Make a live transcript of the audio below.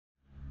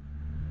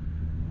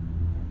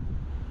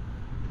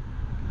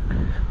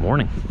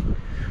Morning.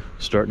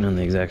 Starting in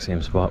the exact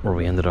same spot where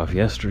we ended off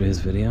yesterday's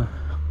video.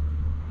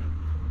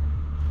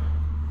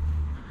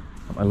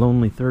 Got my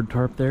lonely third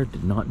tarp there.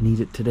 Did not need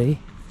it today.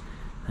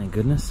 Thank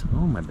goodness.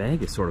 Oh, my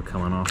bag is sort of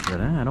coming off of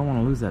it. I don't want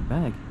to lose that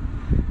bag.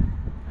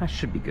 That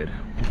should be good.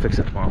 We'll fix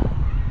it tomorrow.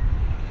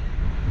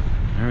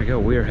 There we go.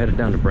 We are headed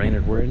down to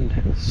Brainerd. We're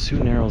in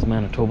Sioux Narrows,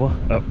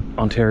 Manitoba.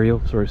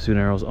 Ontario. Sorry, Sioux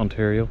Narrows,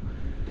 Ontario.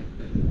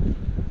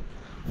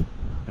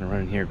 Gonna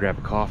run in here, grab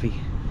a coffee,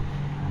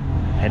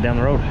 head down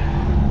the road.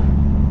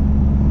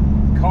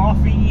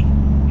 Coffee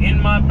in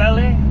my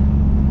belly.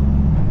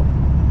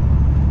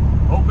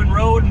 Open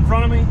road in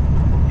front of me.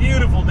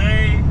 Beautiful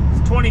day.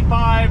 It's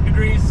 25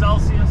 degrees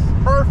Celsius.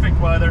 Perfect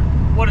weather.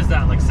 What is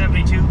that, like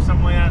 72,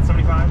 something like that?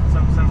 75,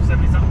 70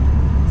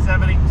 something?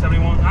 70,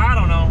 71, I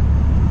don't know.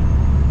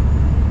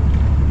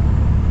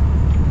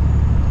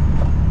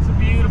 It's a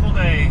beautiful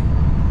day.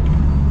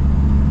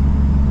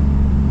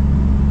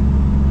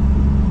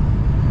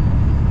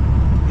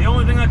 The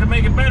only thing that could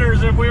make it better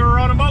is if we were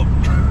on a boat.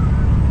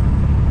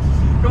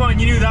 Come on,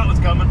 you knew that was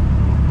coming.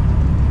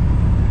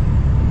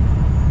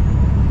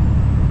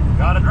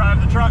 Gotta drive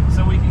the truck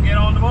so we can get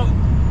on the boat.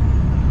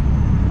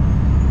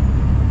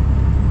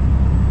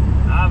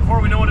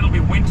 Before we know it, it'll be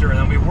winter, and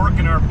then we'll be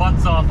working our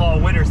butts off all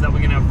winter so that we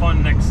can have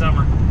fun next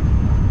summer.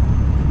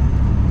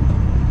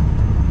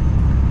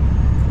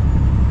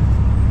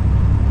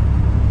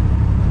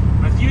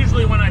 That's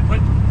usually when I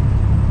put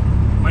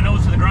my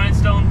nose to the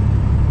grindstone.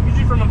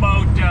 Usually from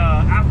about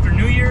after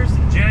New Year's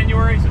in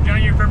January, so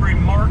January, February,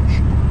 March,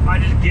 I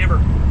just give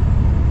her.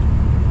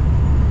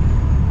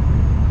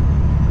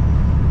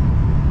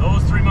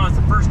 Those 3 months,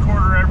 the first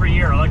quarter every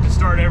year. I like to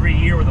start every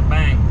year with a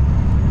bang.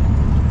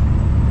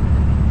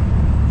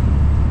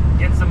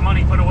 Get some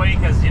money put away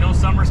because you know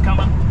summer's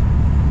coming.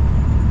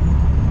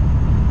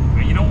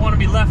 And you don't want to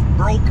be left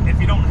broke if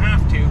you don't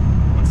have to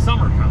when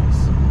summer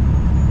comes.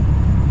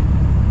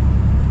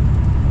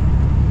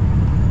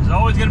 There's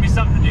always going to be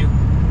something to do.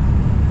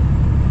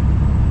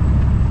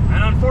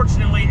 And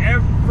unfortunately,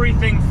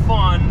 everything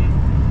fun,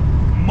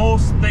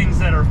 most things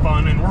that are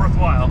fun and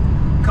worthwhile,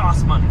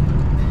 cost money.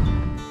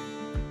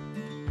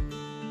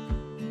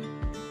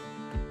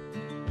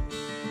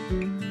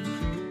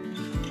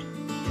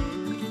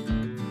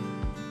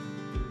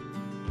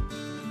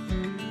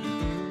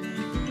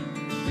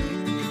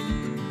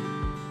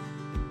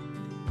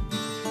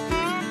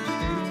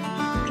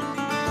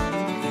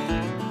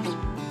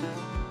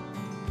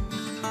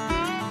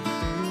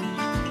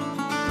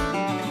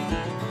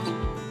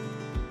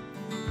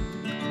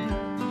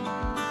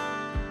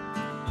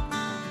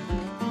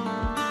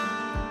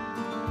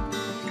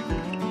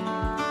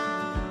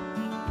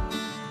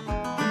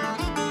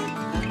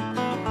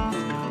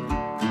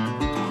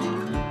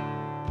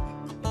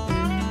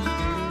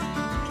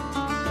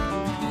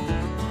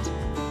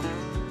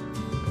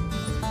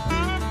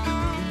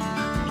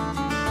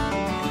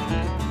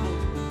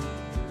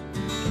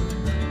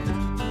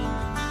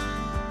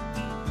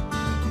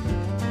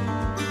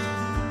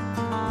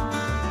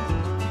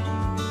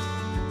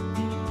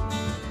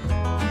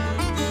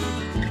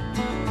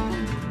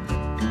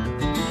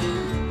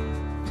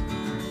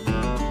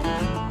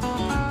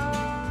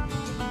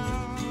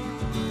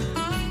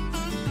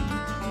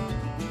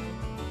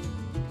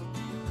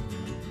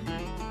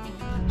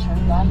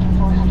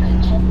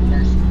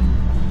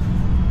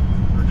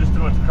 We're just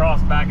about to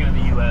cross back into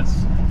the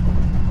U.S.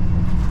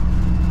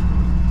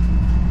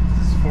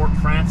 This is Fort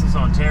Frances,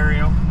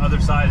 Ontario. Other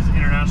side is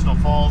International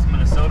Falls,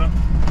 Minnesota.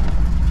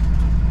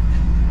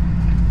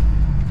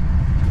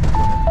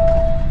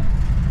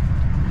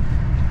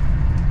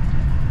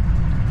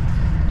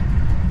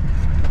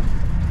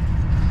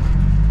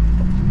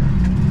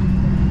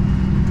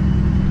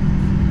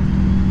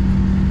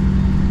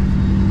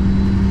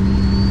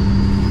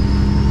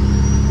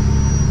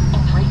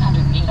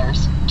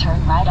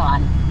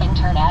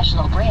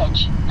 International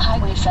Bridge,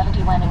 Highway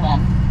 71, and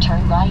then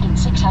turn right in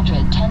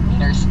 610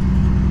 meters.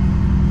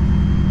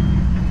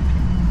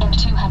 In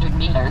 200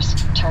 meters,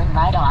 turn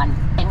right on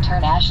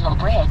International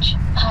Bridge,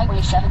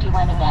 Highway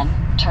 71, and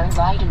then turn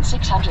right in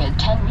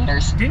 610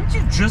 meters. Didn't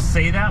you just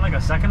say that like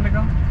a second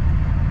ago?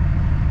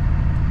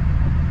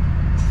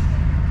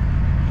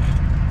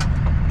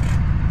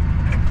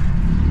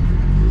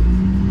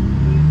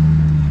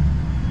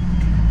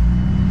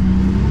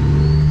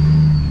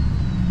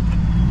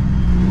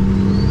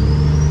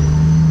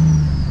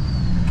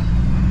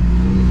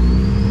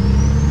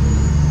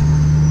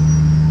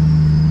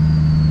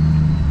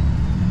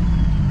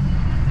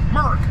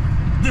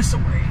 This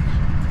away.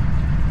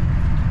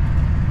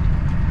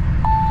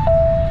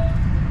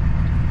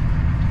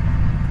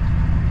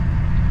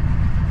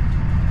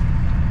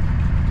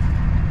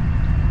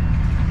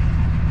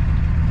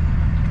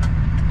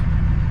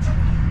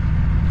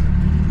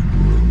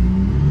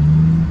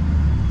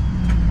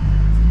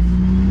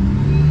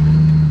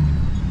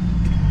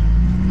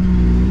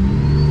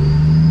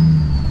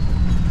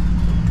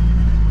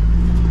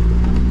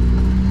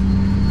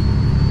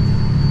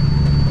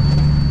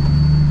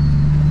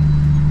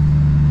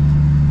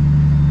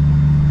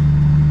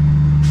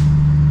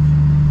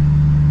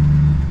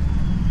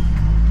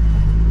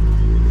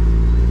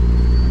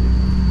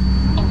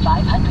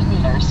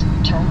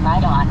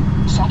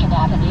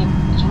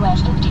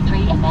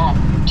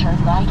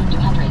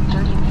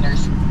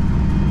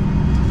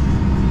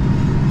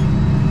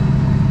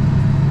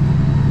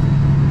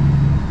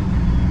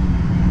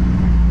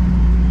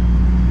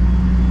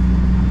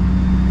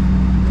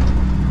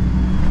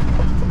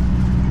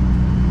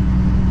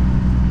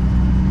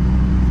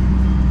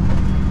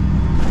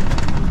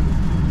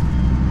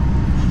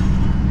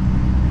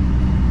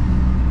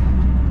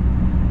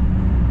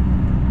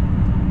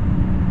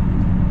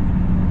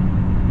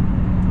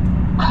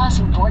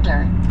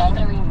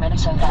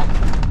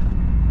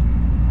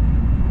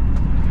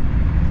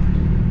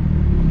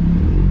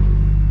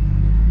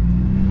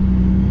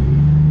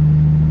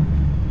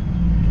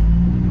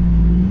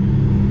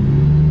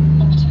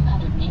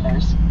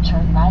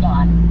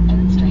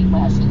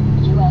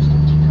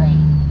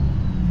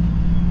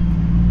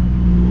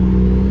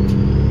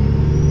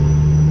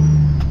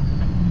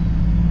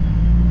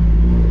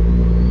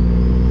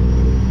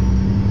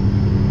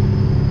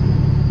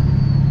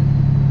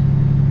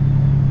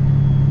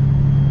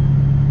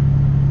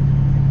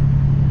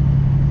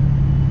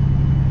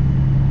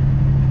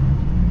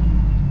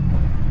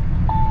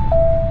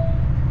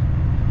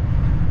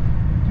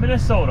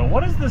 Minnesota.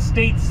 What is the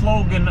state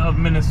slogan of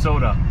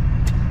Minnesota?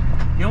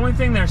 The only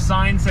thing their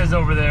sign says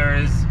over there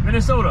is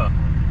Minnesota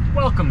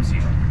welcomes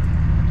you.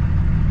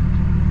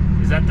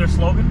 Is that their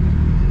slogan?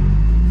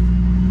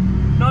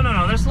 No,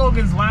 their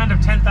slogan's land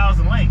of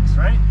 10,000 lakes,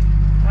 right?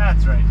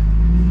 That's right.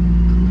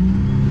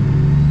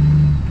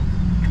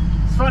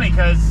 It's funny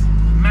because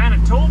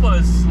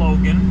Manitoba's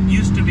slogan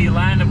used to be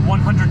land of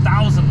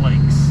 100,000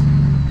 lakes.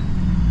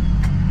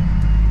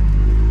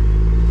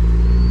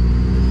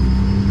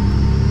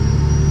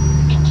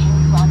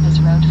 Continue on this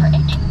road for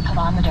 18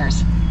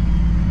 kilometers.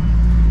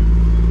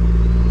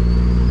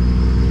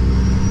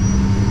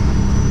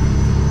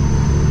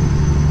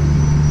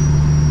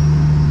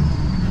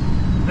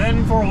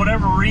 Then, for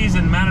whatever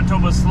reason,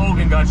 Manitoba's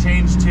slogan got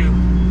changed to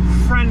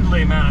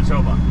Friendly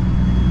Manitoba.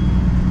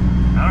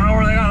 I don't know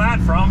where they got that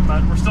from,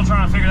 but we're still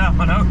trying to figure that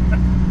one out.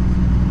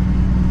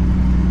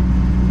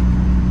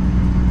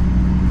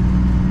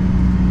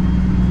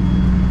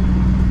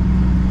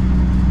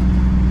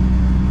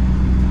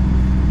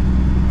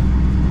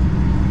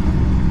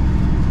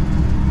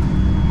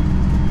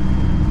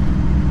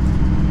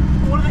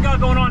 What do they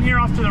got going on here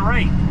off to the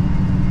right?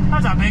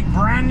 That's a big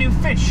brand new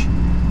fish.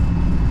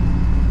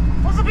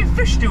 What's the big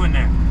fish doing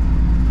there?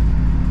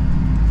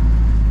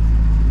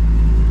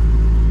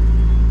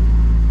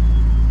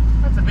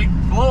 That's a big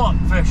blow-up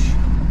fish.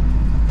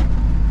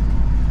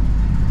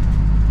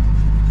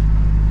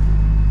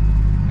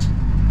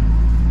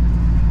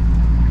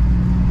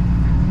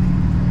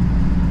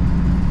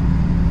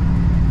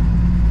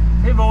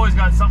 They've always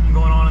got something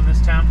going on in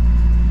this town.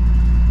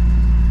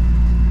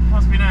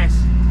 Must be nice.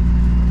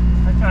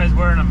 That guy's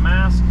wearing a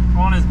mask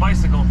on his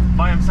bicycle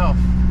by himself.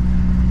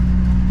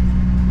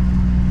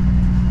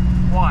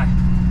 Why?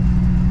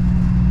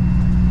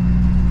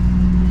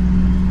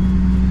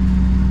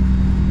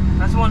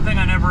 That's one thing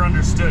I never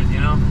understood, you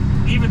know?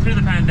 Even through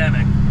the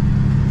pandemic.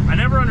 I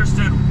never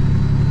understood.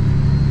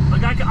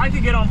 Like, I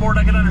could get on board,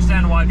 I could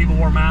understand why people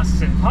wore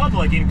masks in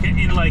public,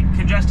 in like,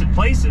 congested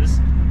places.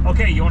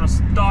 Okay, you want to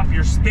stop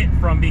your spit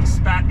from being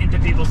spat into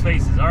people's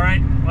faces.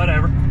 Alright,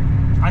 whatever.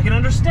 I can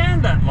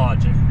understand that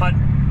logic, but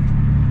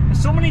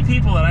there's so many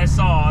people that I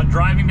saw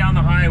driving down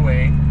the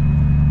highway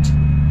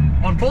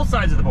on both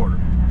sides of the border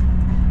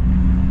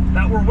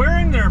that were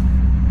wearing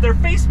their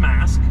face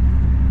mask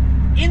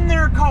in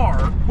their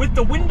car with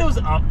the windows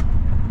up,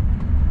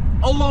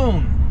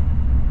 alone.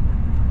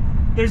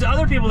 There's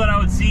other people that I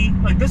would see,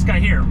 like this guy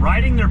here,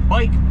 riding their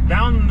bike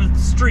down the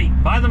street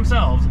by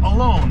themselves,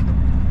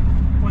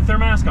 alone, with their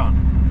mask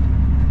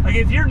on. Like,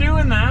 if you're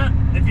doing that,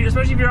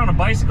 especially if you're on a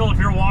bicycle, if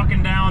you're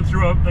walking down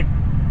through like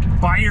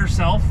by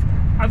yourself,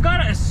 I've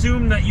got to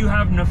assume that you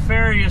have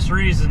nefarious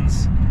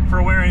reasons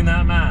for wearing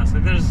that mask.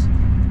 Like,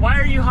 why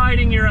are you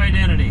hiding your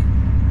identity?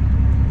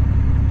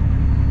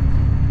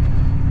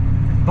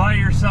 By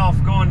yourself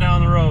going down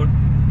the road.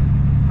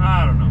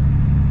 I don't know.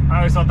 I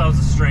always thought that was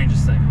the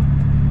strangest thing.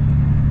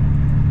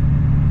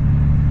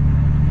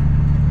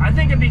 I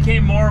think it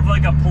became more of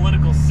like a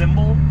political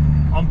symbol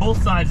on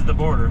both sides of the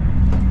border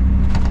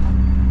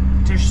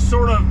to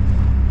sort of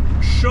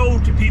show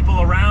to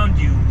people around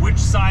you which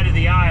side of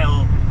the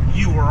aisle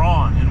you were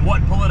on and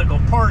what political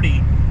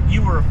party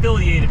you were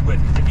affiliated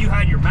with. Because if you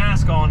had your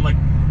mask on like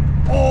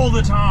all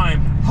the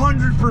time,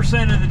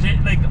 100% of the day,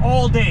 like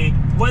all day,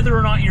 whether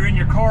or not you're in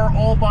your car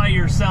all by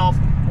yourself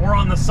or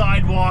on the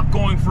sidewalk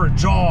going for a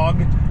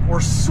jog or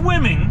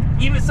swimming,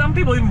 even some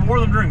people even wore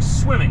them during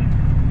swimming.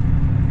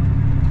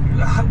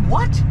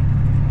 What?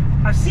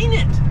 I've seen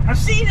it. I've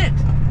seen it.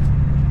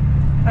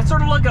 That's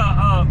sort of like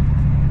a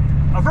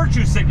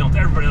virtue signal to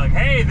everybody, like,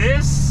 hey,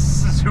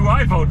 this is who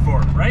I vote for,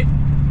 right?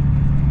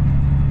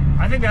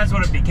 I think that's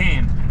what it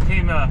became. It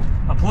became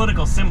a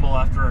political symbol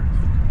after.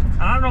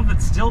 I don't know if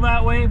it's still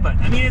that way, but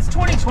I mean, it's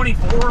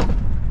 2024.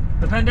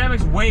 The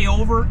pandemic's way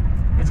over.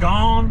 It's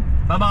gone.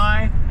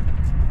 Bye-bye.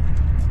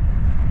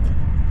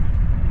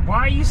 Why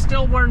are you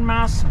still wearing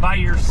masks by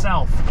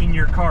yourself in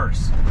your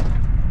cars?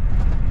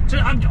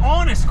 I'm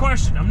honest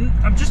question.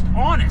 I'm just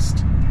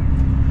honest.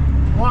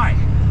 Why?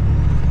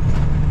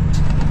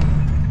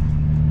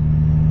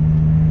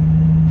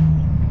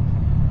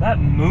 That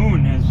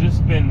moon has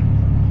just been.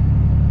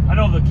 I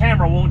know the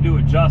camera won't do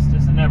it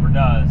justice. It never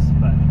does,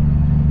 but.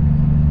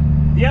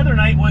 The other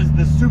night was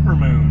the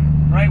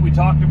supermoon, right? We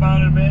talked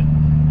about it a bit.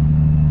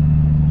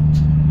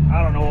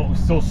 I don't know what was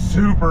so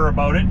super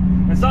about it.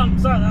 And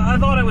I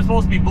thought it was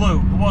supposed to be blue.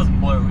 It wasn't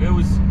blue.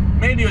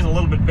 Maybe it was a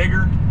little bit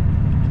bigger,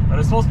 but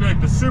it's supposed to be like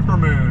the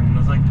supermoon. I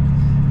was like,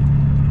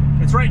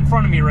 it's right in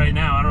front of me right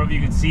now. I don't know if you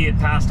can see it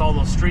past all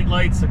those street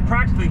lights. Like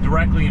practically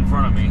directly in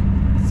front of me.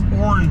 It's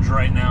orange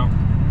right now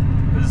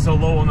because it's so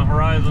low on the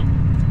horizon.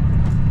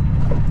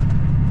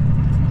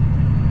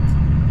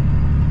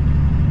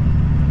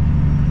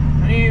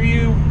 Any of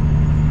you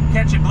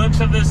catch a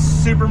glimpse of this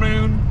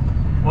supermoon?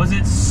 Was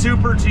it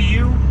super to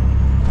you?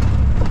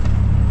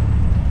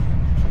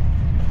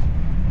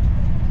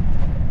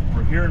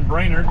 We're here in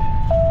Brainerd.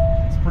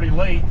 It's pretty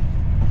late.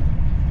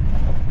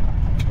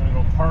 I'm gonna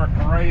go park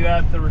right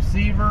at the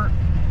receiver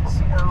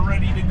so we're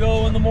ready to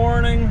go in the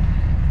morning.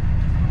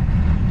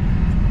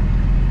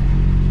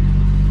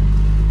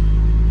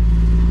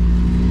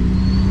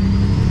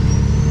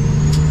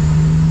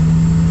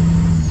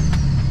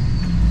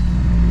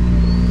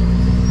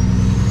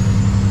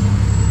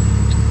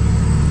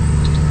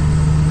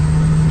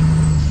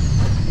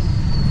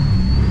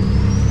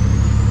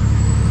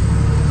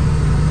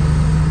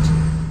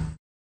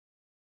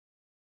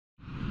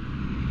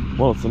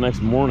 It's the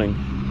next morning.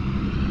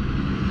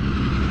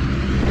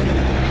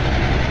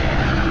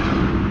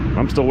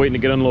 I'm still waiting to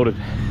get unloaded.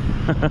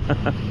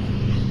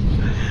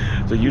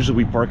 So usually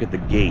we park at the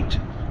gate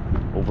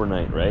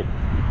overnight, right?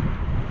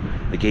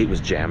 The gate was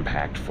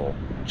jam-packed full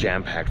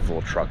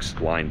of trucks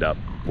lined up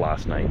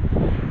last night.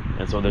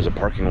 And so there's a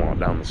parking lot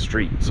down the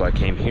street. So I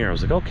came here, I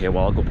was like, okay,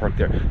 well, I'll go park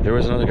there. There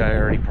was another guy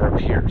already parked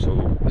here.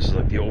 So this is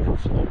like the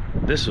overflow.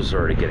 This was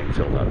already getting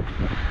filled up.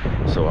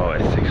 So I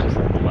think I was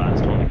like the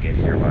last one to get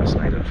here last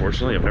night.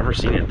 Unfortunately, I've never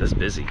seen it this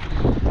busy.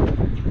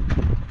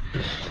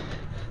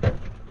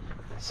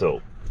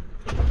 So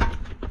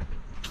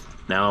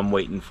now I'm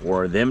waiting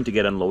for them to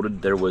get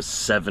unloaded. There was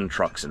 7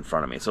 trucks in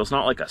front of me. So it's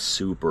not like a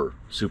super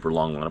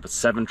long lineup. It's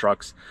 7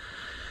 trucks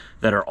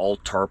that are all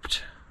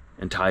tarped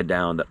and tied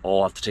down, that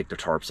all have to take their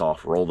tarps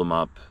off, roll them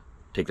up,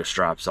 take their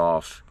straps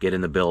off, get in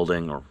the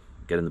building, or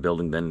get in the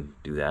building, then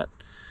do that,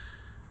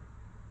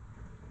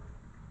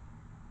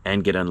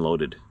 and get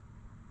unloaded.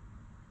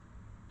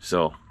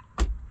 So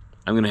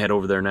I'm gonna head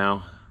over there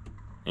now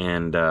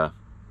and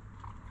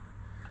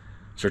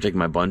start taking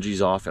my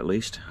bungees off. At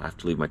least I have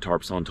to leave my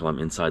tarps on until I'm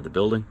inside the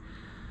building,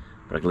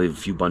 but I can leave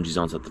a few bungees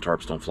on so that the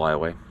tarps don't fly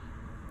away,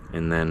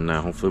 and then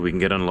hopefully we can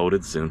get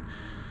unloaded soon.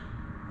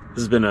 This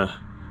has been a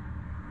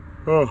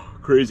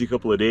crazy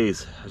couple of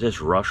days.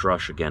 Just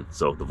rush again.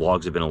 So the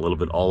vlogs have been a little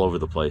bit all over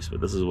the place, but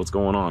this is what's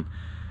going on.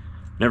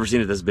 Never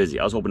seen it this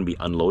busy. I was hoping to be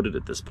unloaded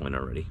at this point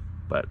already,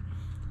 but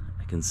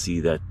I can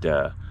see that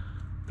the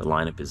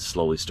lineup is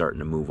slowly starting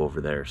to move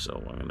over there.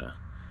 So I'm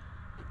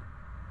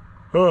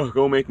gonna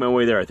go make my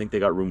way there. I think they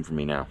got room for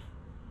me now.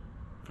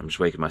 I'm just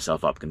waking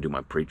myself up, gonna do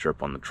my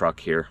pre-trip on the truck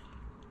here,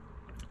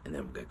 and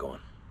then we'll get going.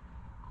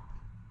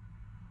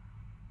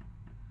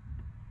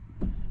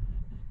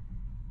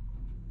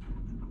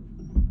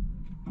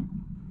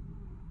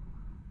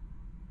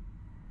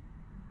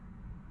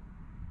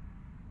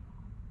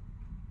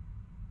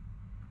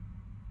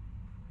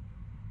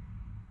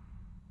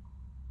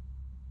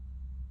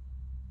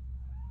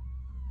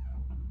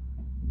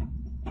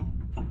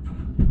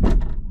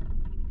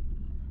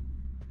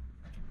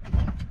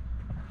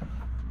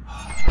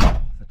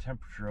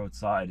 Temperature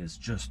outside is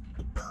just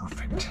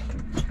perfect.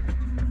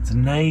 It's a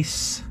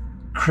nice,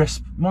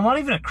 crisp, well, not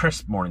even a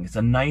crisp morning. It's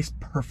a nice,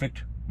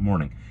 perfect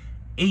morning.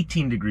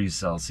 18 degrees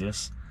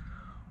Celsius.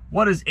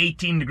 What is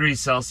 18 degrees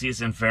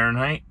Celsius in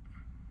Fahrenheit?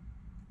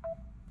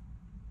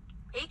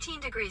 18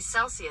 degrees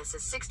Celsius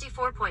is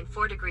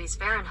 64.4 degrees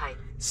Fahrenheit.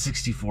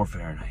 64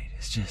 Fahrenheit.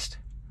 It's just,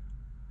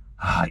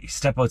 you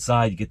step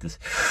outside, you get this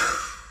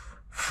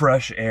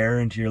fresh air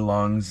into your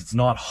lungs. It's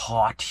not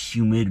hot,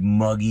 humid,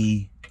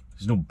 muggy.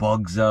 There's no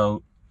bugs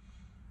out.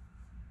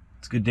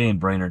 It's a good day in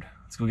Brainerd.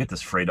 Let's go get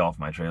this freight off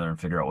my trailer and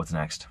figure out what's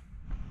next.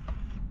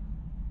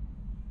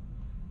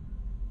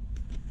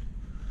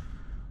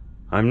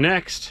 I'm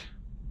next.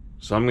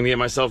 So I'm gonna get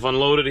myself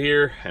unloaded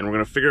here and we're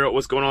gonna figure out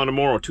what's going on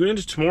tomorrow. Tune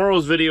into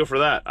tomorrow's video for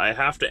that. I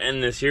have to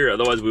end this here,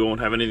 otherwise we won't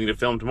have anything to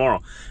film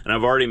tomorrow. And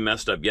I've already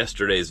messed up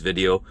yesterday's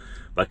video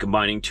by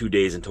combining 2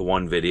 days into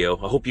one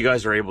video. I hope you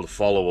guys are able to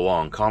follow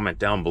along. Comment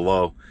down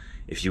below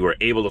if you were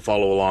able to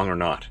follow along or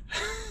not.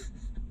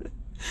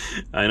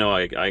 I know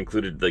I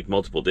included like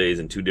multiple days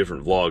in 2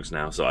 different vlogs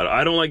now, so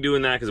I don't like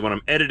doing that because when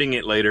I'm editing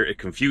it later, it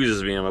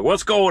confuses me. I'm like,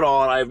 what's going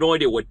on? I have no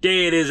idea what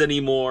day it is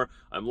anymore.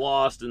 I'm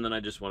lost, and then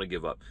I just want to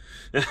give up.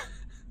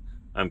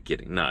 I'm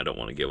kidding. No, I don't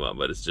want to give up,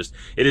 but it's just,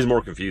 it is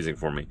more confusing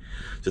for me.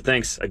 So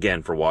thanks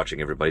again for watching,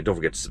 everybody. Don't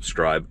forget to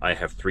subscribe. I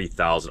have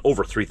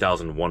over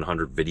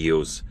 3,100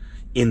 videos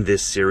in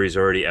this series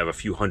already. I have a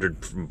few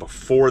hundred from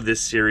before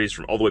this series,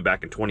 from all the way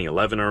back in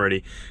 2011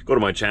 already. Go to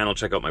my channel,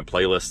 check out my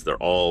playlists. They're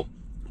all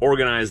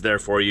organized there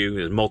for you.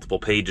 There's multiple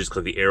pages.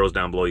 Click the arrows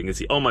down below. You can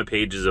see all my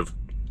pages of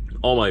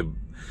all my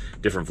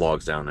different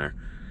vlogs down there.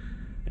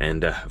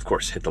 And of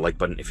course, hit the like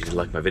button if you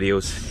like my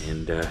videos,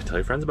 and tell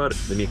your friends about it.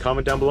 Leave me a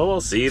comment down below. I'll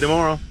see you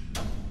tomorrow.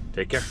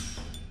 Take care.